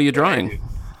all right. What are you drawing?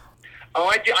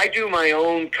 I do my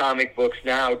own comic books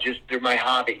now. Just they're my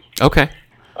hobby. Okay.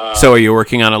 So are you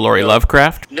working on a Lori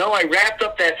Lovecraft? No, I wrapped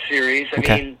up that series. I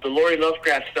Okay. mean, the Lori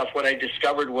Lovecraft stuff, what I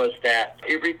discovered was that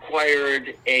it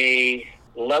required a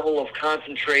level of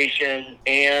concentration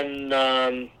and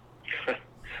a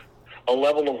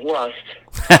level of lust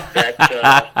that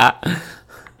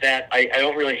that I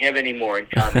don't really have anymore in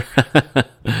comics.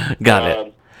 Got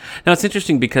it. Now, it's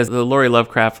interesting because the Lori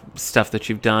Lovecraft stuff that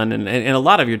you've done, and a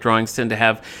lot of your drawings tend to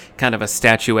have kind of a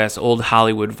statuesque, old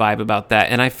Hollywood vibe about that.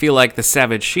 And I feel like the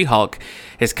Savage She-Hulk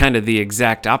is kind of the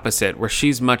exact opposite, where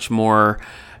she's much more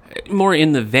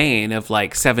in the vein of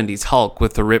like 70s Hulk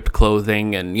with the ripped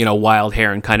clothing and, wild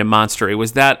hair and kind of monstery.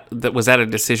 Was that a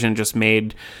decision just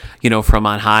made, from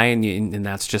on high, and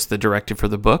that's just the directive for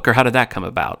the book, or how did that come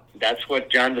about? That's what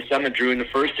John Buscema drew in the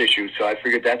first issue, so I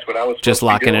figured that's what I was just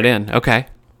locking it in. Okay.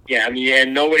 Yeah, I mean,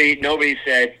 and nobody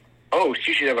said, "Oh,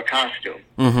 she should have a costume,"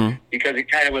 because it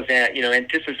kind of was that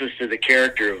antithesis to the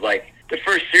character of like the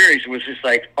first series was just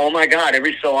like, "Oh my God!"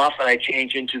 Every so often I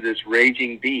change into this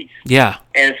raging beast. Yeah,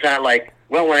 and it's not like,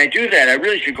 well, when I do that, I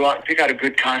really should go out and pick out a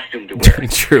good costume to wear.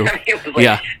 True. I mean, it was like,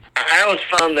 yeah. I always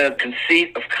found the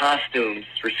conceit of costumes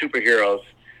for superheroes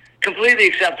completely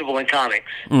acceptable in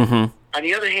comics. On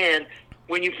the other hand,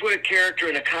 when you put a character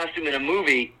in a costume in a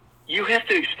movie, you have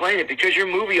to explain it because your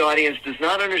movie audience does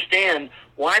not understand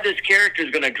why this character is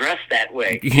going to dress that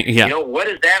way. Yeah. What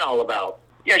is that all about?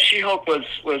 Yeah, She-Hulk was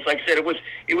like I said, it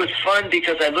was fun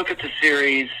because I look at the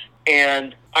series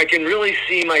and I can really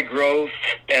see my growth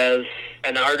as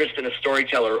an artist and a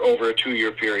storyteller over a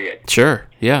 2-year period. Sure,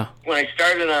 yeah. When I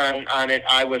started on it,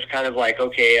 I was kind of like,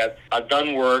 okay, I've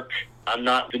done work. I'm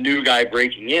not the new guy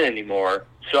breaking in anymore.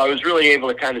 So I was really able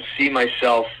to kind of see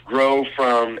myself grow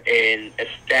from an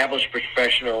established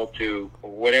professional to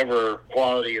whatever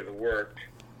quality of the work.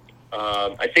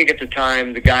 I think at the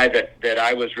time, the guy that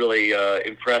I was really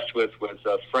impressed with was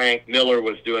Frank Miller,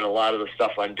 was doing a lot of the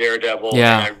stuff on Daredevil.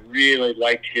 Yeah. And I really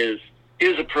liked his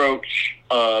approach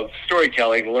of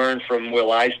storytelling, learned from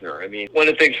Will Eisner. I mean, one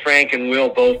of the things Frank and Will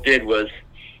both did was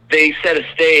they set a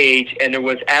stage, and there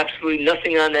was absolutely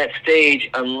nothing on that stage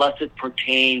unless it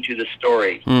pertained to the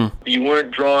story. You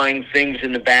weren't drawing things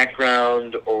in the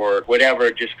background or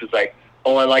whatever just because, like,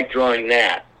 oh, I like drawing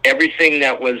that. Everything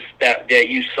that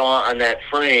you saw on that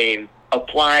frame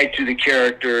applied to the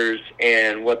characters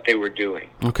and what they were doing.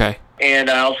 Okay. And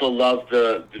I also loved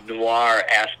the noir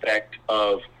aspect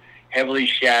of heavily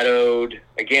shadowed.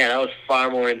 Again, I was far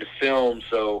more into film,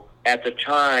 so at the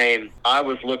time, I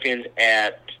was looking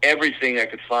at everything I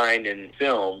could find in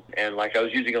film, and like I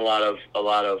was using a lot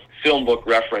of film book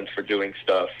reference for doing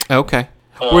stuff. Okay.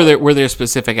 Were there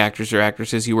specific actors or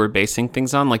actresses you were basing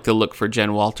things on, like the look for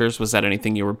Jen Walters? Was that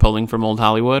anything you were pulling from old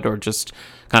Hollywood, or just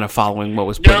kind of following what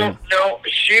was put in? No,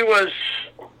 she was.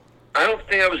 I don't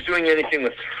think I was doing anything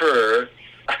with her.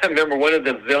 I remember one of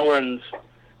the villains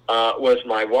was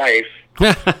my wife.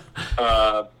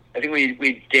 I think we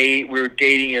were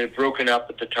dating and had broken up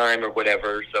at the time or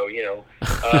whatever. So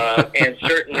and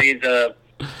certainly there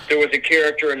was a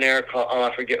character in there called,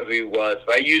 I forget who he was,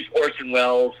 but I used Orson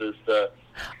Welles as the.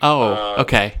 Oh,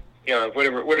 okay.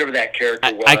 Whatever that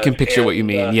character was. I can picture what you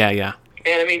mean. Yeah.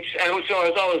 And I mean, I was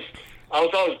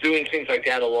always doing things like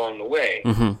that along the way.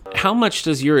 How much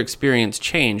does your experience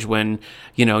change when,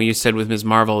 you said with Ms.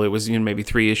 Marvel it was maybe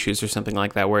 3 issues or something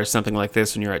like that, whereas something like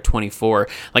this when you're at 24,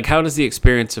 like how does the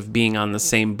experience of being on the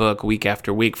same book week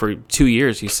after week for 2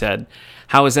 years, you said,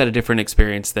 how is that a different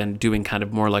experience than doing kind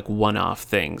of more like one-off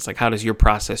things? Like how does your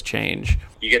process change?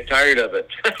 You get tired of it.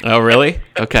 Oh, really?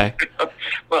 Okay.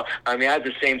 Well, I mean, I have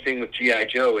the same thing with G.I.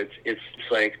 Joe. It's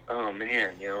like, oh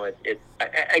man,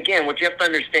 again, what you have to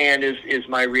understand is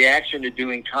my reaction to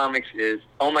doing comics is,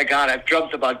 oh my God, I've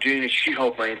dreamt about doing a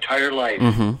She-Hulk my entire life.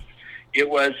 It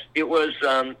was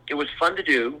fun to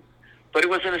do, but it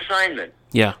was an assignment.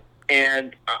 Yeah.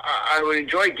 And I would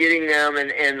enjoy getting them,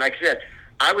 and like I said,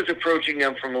 I was approaching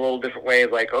them from a little different way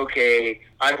of like, okay,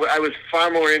 I was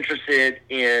far more interested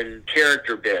in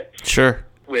character bits. Sure.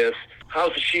 With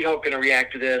how's the She-Hulk going to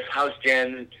react to this? How's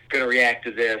Jen going to react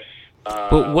to this?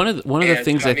 But one of the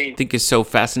things I think is so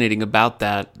fascinating about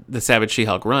the Savage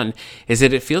She-Hulk run is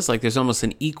that it feels like there's almost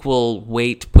an equal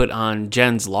weight put on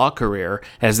Jen's law career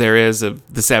as there is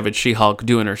of the Savage She-Hulk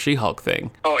doing her She-Hulk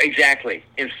thing. Oh, exactly.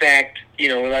 In fact,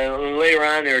 later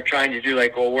on they were trying to do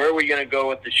well, where are we going to go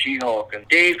with the She-Hulk? And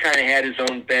Dave kind of had his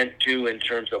own bent too in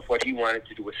terms of what he wanted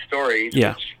to do with stories.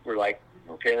 Yeah. Which were like,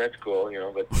 okay, that's cool,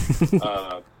 but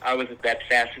I wasn't that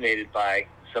fascinated by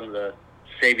some of the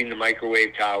saving the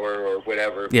microwave tower or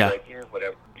whatever. Yeah.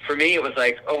 Whatever. For me, it was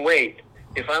like, oh, wait,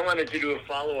 if I wanted to do a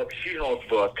follow-up She-Hulk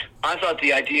book, I thought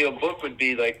the ideal book would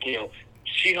be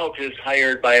She-Hulk is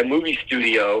hired by a movie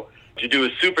studio to do a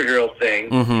superhero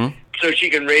thing so she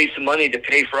can raise some money to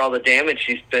pay for all the damage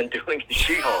she's been doing to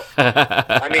She-Hulk.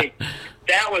 I mean,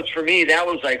 that was, for me, that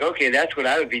was like, okay, that's what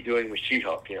I would be doing with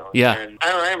She-Hulk, Yeah. And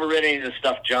I never read any of the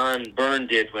stuff John Byrne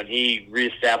did when he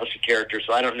reestablished the character,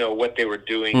 so I don't know what they were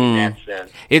doing in that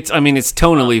sense. It's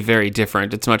tonally very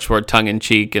different. It's much more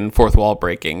tongue-in-cheek and fourth wall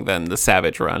breaking than the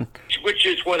Savage run. Which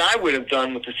is what I would have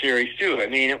done with the series, too. I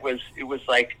mean, it was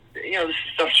like, this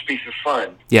stuff should be for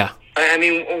fun. Yeah. I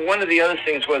mean, one of the other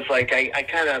things was, I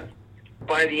kind of,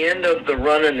 by the end of the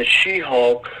run in the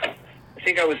She-Hulk, I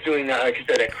think I was doing, like I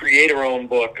said, a creator-owned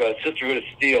book, Sisterhood of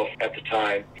Steel, at the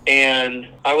time. And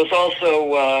I was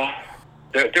also,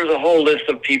 there was a whole list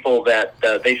of people that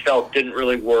they felt didn't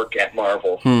really work at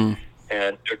Marvel. And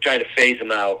they're trying to phase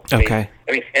them out. Okay.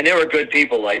 I mean, and there were good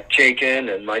people like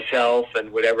Chaykin and myself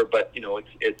and whatever, but,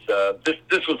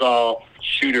 this was all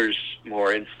Shooter's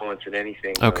more influence than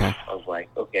anything. Okay. Of like,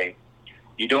 okay,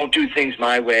 you don't do things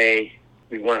my way.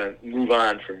 We want to move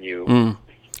on from you.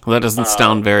 Well, that doesn't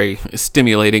sound very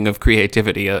stimulating of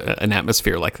creativity, an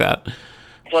atmosphere like that.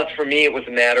 Plus, for me, it was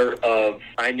a matter of,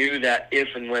 I knew that if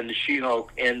and when the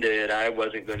She-Hulk ended, I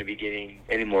wasn't going to be getting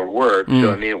any more work.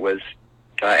 So, I mean, it was,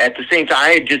 at the same time, I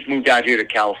had just moved out here to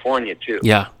California, too.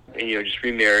 Yeah. And, just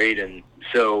remarried. And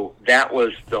so that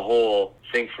was the whole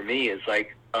thing for me, is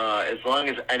like, as long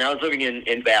as, and I was living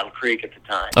in Battle Creek at the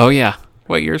time. Oh, yeah.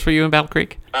 What years were you in Battle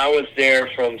Creek? I was there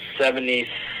from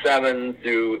 77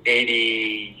 through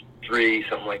 83,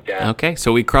 something like that. Okay,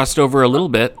 so we crossed over a little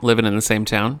bit, living in the same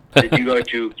town. Did you go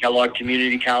to Kellogg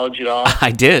Community College at all?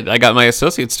 I did. I got my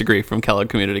associate's degree from Kellogg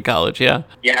Community College, yeah.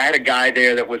 Yeah, I had a guy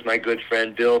there that was my good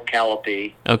friend, Bill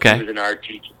Callipy. Okay. He was an art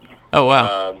teacher. Oh,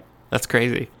 wow. That's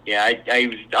crazy. Yeah, I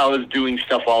was doing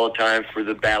stuff all the time for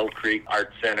the Battle Creek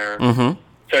Art Center. Mm-hmm.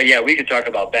 So, yeah, we could talk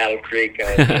about Battle Creek.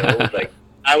 It was like,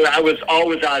 I was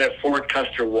always out at Fort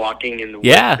Custer walking in the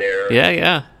woods there.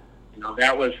 Yeah.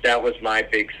 That was my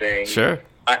big thing. Sure.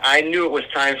 I knew it was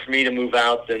time for me to move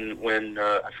out. Then when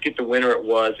I forget the winter it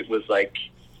was like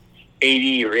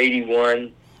 80 or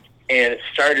 81, and it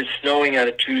started snowing on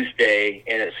a Tuesday,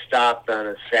 and it stopped on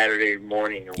a Saturday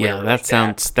morning. Or yeah, that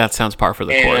sounds par for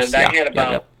the course. And I had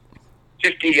about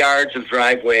 50 yards of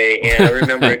driveway, and I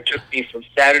remember it took me from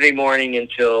Saturday morning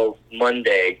until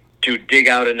Monday to dig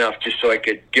out enough just so I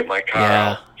could get my car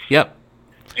out. Yep.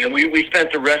 And we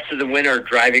spent the rest of the winter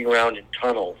driving around in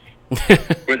tunnels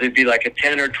where there'd be like a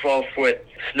 10 or 12-foot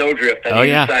snowdrift on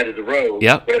either side of the road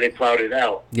where they plowed it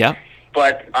out. Yep.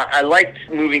 But I liked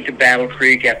moving to Battle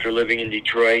Creek after living in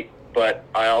Detroit, but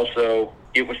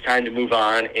it was time to move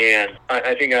on, and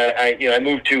I think I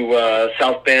moved to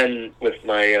South Bend with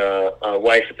my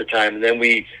wife at the time, and then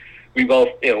we both,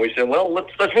 we said, well, let's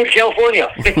move to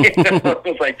California. It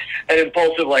was like an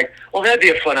impulsive, well, that'd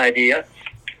be a fun idea.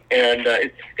 And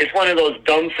it's one of those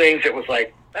dumb things that was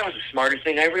like, that was the smartest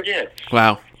thing I ever did.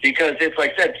 Wow. Because it's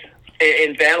like I said,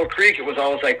 in Battle Creek, it was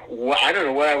always like, well, I don't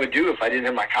know what I would do if I didn't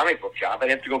have my comic book job. I'd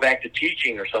have to go back to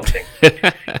teaching or something.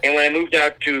 And when I moved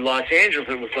out to Los Angeles,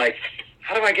 it was like,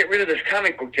 how do I get rid of this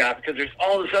comic book job? Because there's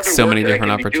all this other so work many that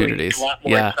different I can opportunities. Be doing. It's a lot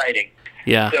more exciting.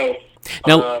 Yeah. So,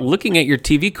 now, looking at your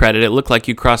TV credit, it looked like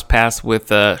you crossed paths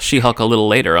with She-Hulk a little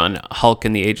later on Hulk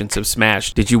and the Agents of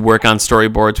S.M.A.S.H. Did you work on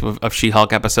storyboards of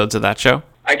She-Hulk episodes of that show?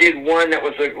 I did one that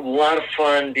was a lot of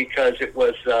fun because it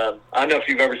was, I don't know if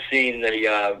you've ever seen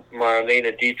the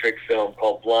Marlene Dietrich film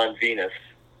called Blonde Venus.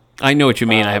 I know what you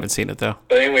mean. I haven't seen it, though.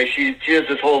 But anyway, she has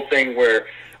this whole thing where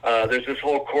there's this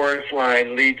whole chorus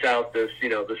line leads out this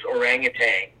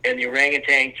orangutan. And the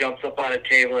orangutan jumps up on a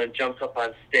table and jumps up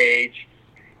on stage.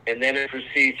 And then it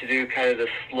proceeds to do kind of this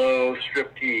slow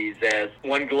striptease as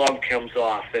one glove comes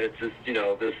off and it's this,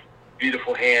 this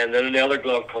beautiful hand. Then another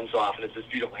glove comes off and it's this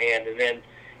beautiful hand. And then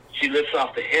she lifts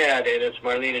off the head and it's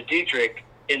Marlene Dietrich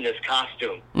in this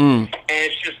costume. And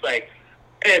it's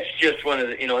just one of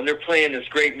the, and they're playing this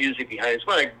great music behind it. It's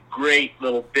one of the great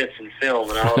little bits in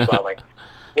film. And I was like,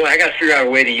 well, I got to figure out a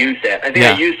way to use that. I think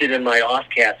I used it in my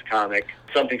Offcast comic,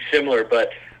 something similar,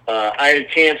 but I had a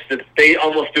chance to, they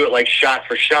almost do it like shot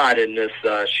for shot in this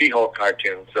She-Hulk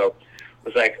cartoon. So it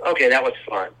was like, okay, that was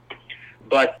fun.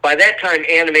 But by that time,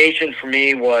 animation for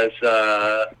me was,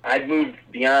 I'd moved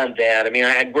beyond that. I mean,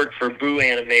 I had worked for Boo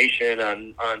Animation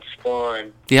on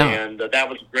Spawn, and that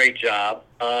was a great job.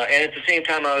 And at the same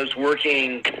time, I was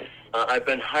working, I've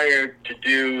been hired to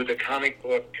do the comic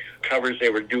book covers they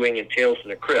were doing in Tales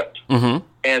from the Crypt. Mm-hmm.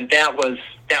 And that was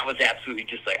absolutely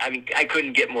just like, I mean, I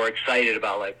couldn't get more excited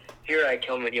about, like, here I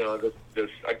come, you know, this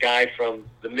a guy from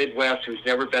the Midwest who's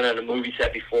never been on a movie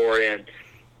set before, and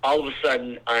all of a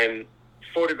sudden I'm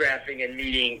photographing and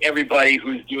meeting everybody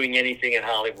who's doing anything in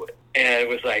Hollywood. And it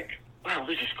was like, wow,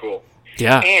 this is cool.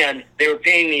 Yeah. And they were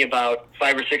paying me about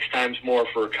 5 or 6 times more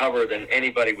for a cover than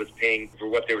anybody was paying for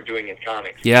what they were doing in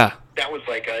comics. Yeah. That was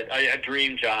like a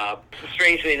dream job.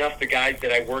 Strangely enough, the guys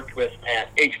that I worked with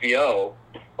at HBO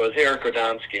was Eric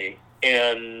Radomski.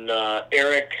 And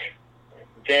Eric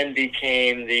then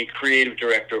became the creative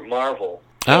director of Marvel.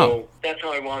 So that's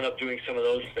how I wound up doing some of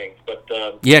those things. But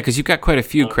yeah, because you've got quite a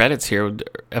few credits here.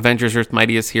 Avengers, Earth's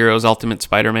Mightiest Heroes, Ultimate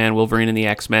Spider-Man, Wolverine and the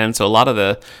X-Men. So a lot of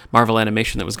the Marvel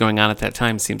animation that was going on at that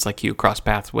time seems like you crossed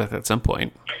paths with at some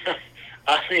point.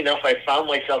 Oddly enough, I found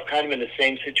myself kind of in the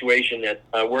same situation that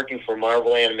working for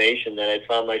Marvel Animation that I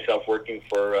found myself working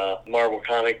for Marvel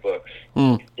comic books.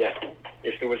 Mm. Yeah.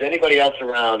 If there was anybody else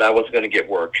around, I was going to get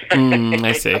work.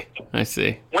 I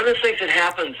see. One of the things that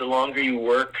happens the longer you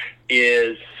work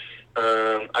is,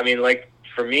 I mean, like,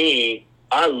 for me,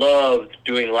 I loved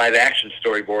doing live-action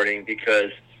storyboarding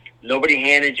because nobody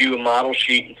handed you a model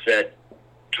sheet and said,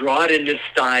 draw it in this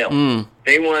style.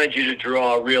 They wanted you to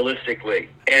draw realistically.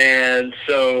 And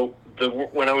so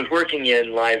when I was working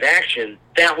in live action,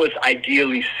 that was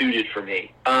ideally suited for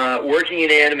me. Working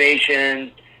in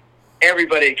animation,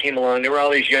 everybody that came along, there were all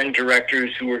these young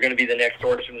directors who were going to be the next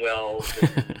Orson Welles.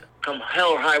 Come hell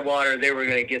or high water, they were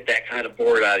going to get that kind of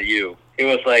board out of you. It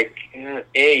was like,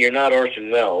 A, you're not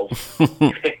Orson Welles.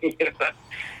 You know?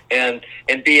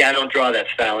 And B, I don't draw that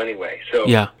style anyway. So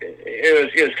yeah.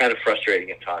 it was kind of frustrating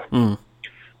at times.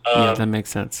 Yeah, that makes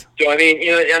sense. So, I mean,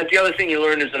 you know, the other thing you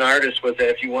learned as an artist was that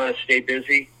if you want to stay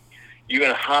busy, you're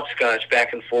going to hopscotch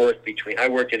back and forth between, I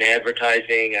worked in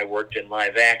advertising, I worked in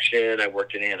live action, I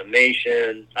worked in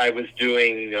animation, I was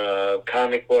doing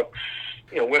comic books,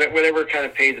 you know, whatever kind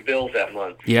of paid the bills that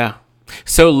month. Yeah.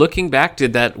 So looking back,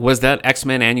 was that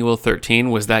X-Men Annual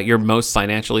 13, was that your most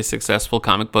financially successful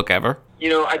comic book ever? You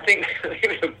know, I think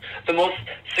the most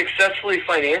successfully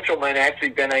financial might actually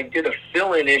been, I did a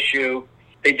fill-in issue.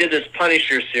 They did this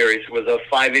Punisher series. It was a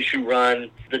 5-issue run.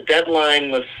 The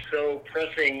deadline was so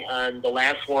pressing on the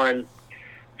last one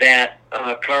that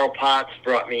Carl Potts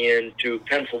brought me in to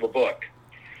pencil the book.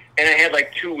 And I had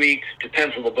like 2 weeks to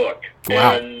pencil the book.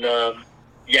 Wow. And,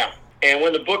 yeah. And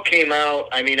when the book came out,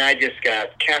 I mean, I just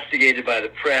got castigated by the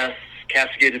press,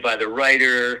 castigated by the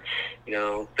writer. You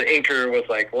know, the inker was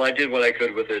like, well, I did what I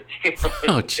could with it.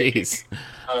 Oh, jeez.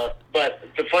 But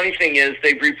the funny thing is,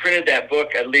 they've reprinted that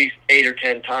book at least 8 or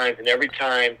 10 times, and every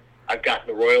time I've gotten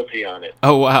the royalty on it.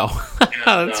 Oh, wow.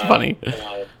 That's funny. So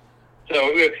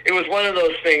it was one of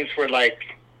those things where, like,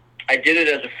 I did it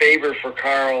as a favor for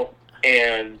Carl,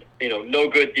 and, you know, no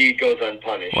good deed goes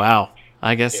unpunished. Wow.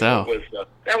 I guess so.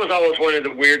 That was always one of the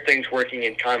weird things working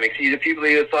in comics. People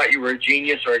either thought you were a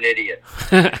genius or an idiot.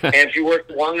 And if you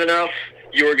worked long enough,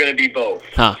 you were going to be both.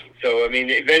 Huh. So, I mean,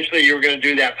 eventually you were going to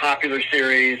do that popular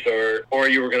series or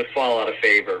you were going to fall out of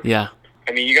favor. Yeah.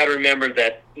 I mean, you got to remember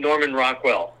that Norman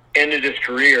Rockwell ended his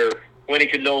career when he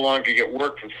could no longer get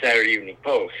work from Saturday Evening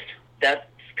Post. That's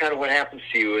kind of what happens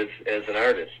to you as an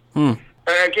artist.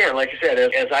 Again, like I said,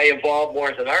 as I evolved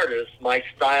more as an artist, my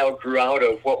style grew out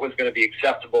of what was going to be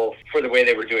acceptable for the way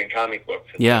they were doing comic books.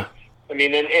 Yeah. I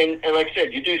mean, and like I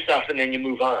said, you do stuff and then you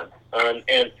move on.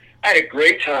 And I had a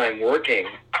great time working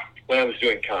when I was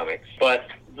doing comics, but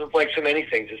like so many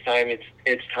things, it's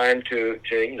time to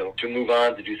move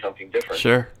on, to do something different.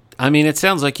 Sure. I mean, it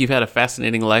sounds like you've had a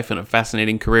fascinating life and a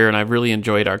fascinating career, and I've really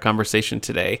enjoyed our conversation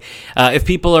today. If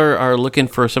people are looking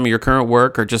for some of your current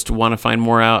work or just want to find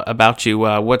more out about you,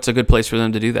 what's a good place for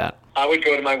them to do that? I would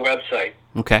go to my website.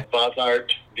 Okay.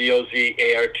 Bozart,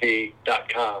 BOZART.com.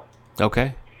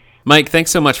 Okay. Mike,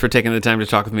 thanks so much for taking the time to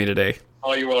talk with me today.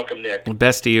 Oh, you're welcome, Nick.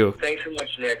 Best to you. Thanks so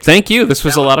much, Nick. Thank you. This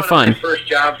was a lot of fun. One of my first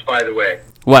jobs, by the way.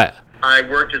 What? I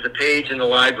worked as a page in the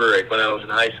library when I was in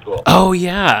high school. Oh,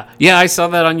 yeah. Yeah, I saw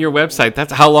that on your website.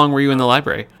 That's how long were you in the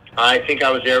library? I think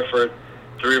I was there for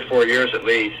 3 or 4 years at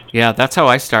least. Yeah, that's how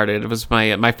I started. It was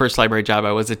my first library job.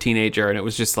 I was a teenager, and it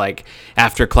was just like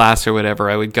after class or whatever,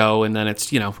 I would go, and then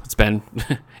it's been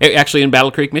actually in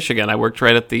Battle Creek, Michigan. I worked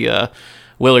right at the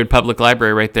Willard Public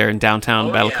Library right there in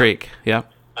downtown Battle Creek. Yeah.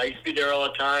 I used to be there all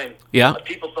the time. Yeah.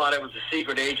 People thought I was a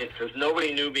secret agent because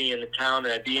nobody knew me in the town,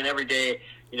 and I'd be in every day,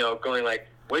 going like,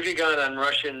 what have you got on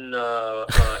Russian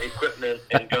equipment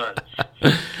and guns?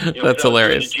 That's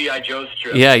hilarious. The G.I. Joe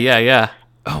strip. Yeah.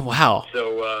 Oh, wow.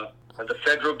 So, at the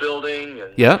Federal Building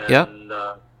and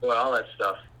all that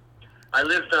stuff. I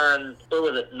lived on,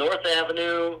 North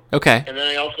Avenue. Okay. And then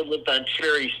I also lived on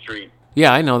Cherry Street.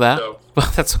 Yeah, I know that. So,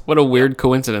 well, that's what a weird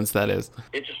coincidence that is.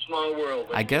 It's a small world.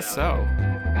 I guess so.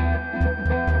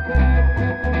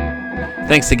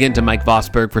 Thanks again to Mike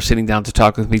Vosburgh for sitting down to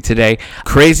talk with me today.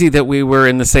 Crazy that we were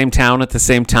in the same town at the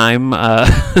same time,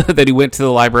 that he went to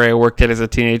the library I worked at as a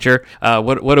teenager.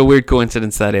 What a weird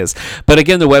coincidence that is. But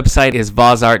again, the website is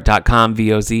vozart.com,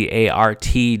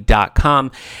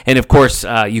 VOZART.com. And of course,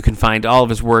 you can find all of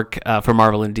his work for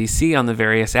Marvel and DC on the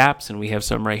various apps, and we have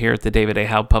some right here at the David A.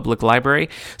 Howe Public Library.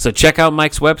 So check out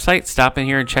Mike's website, stop in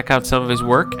here and check out some of his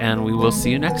work, and we will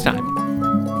see you next time.